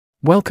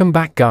Welcome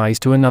back guys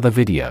to another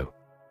video.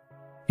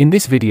 In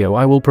this video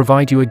I will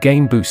provide you a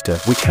game booster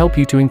which help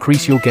you to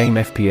increase your game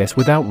FPS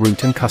without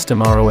root and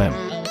custom ROM.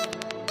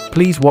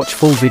 Please watch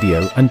full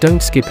video and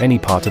don't skip any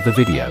part of the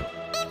video.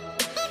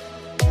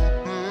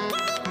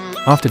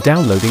 After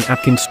downloading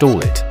app, install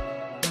it.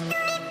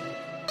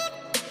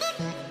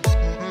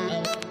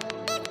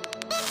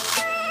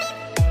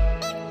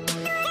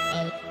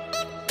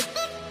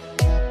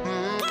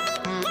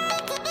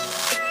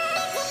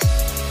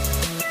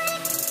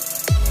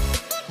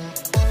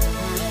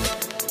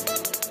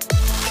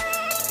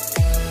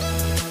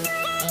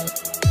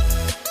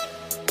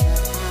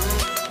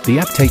 The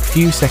app takes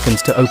few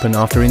seconds to open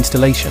after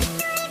installation.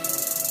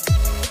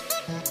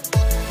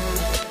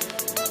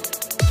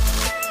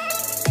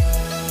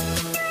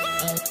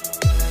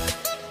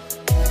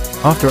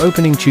 After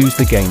opening, choose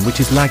the game which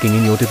is lagging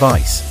in your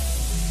device.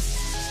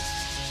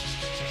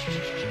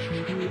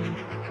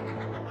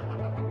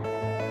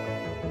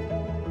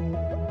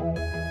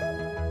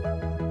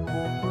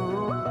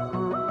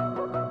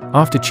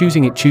 After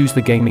choosing it, choose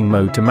the gaming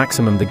mode to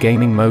maximum. The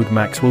gaming mode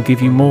max will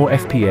give you more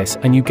FPS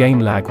and your game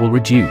lag will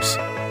reduce.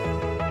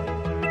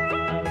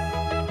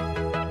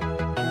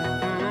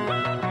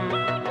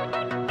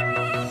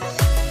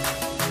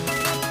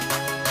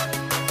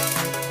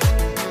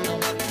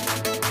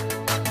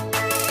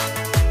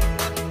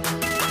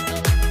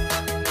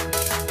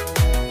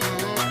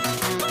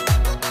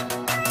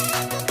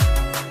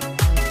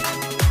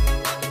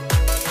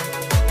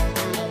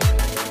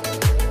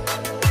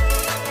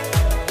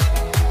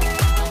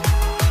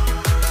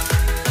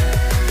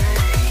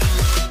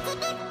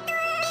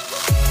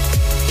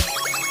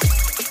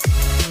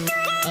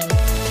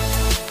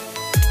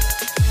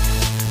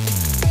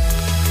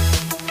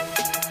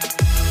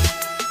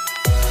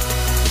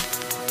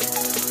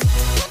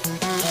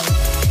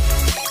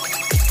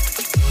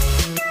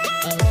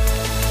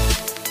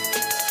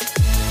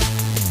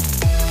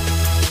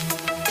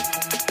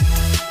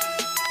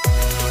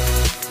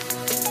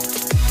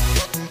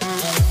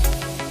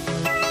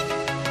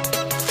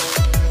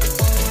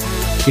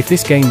 If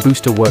this game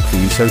booster worked for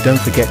you, so don't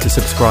forget to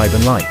subscribe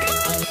and like.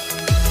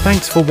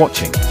 Thanks for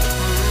watching.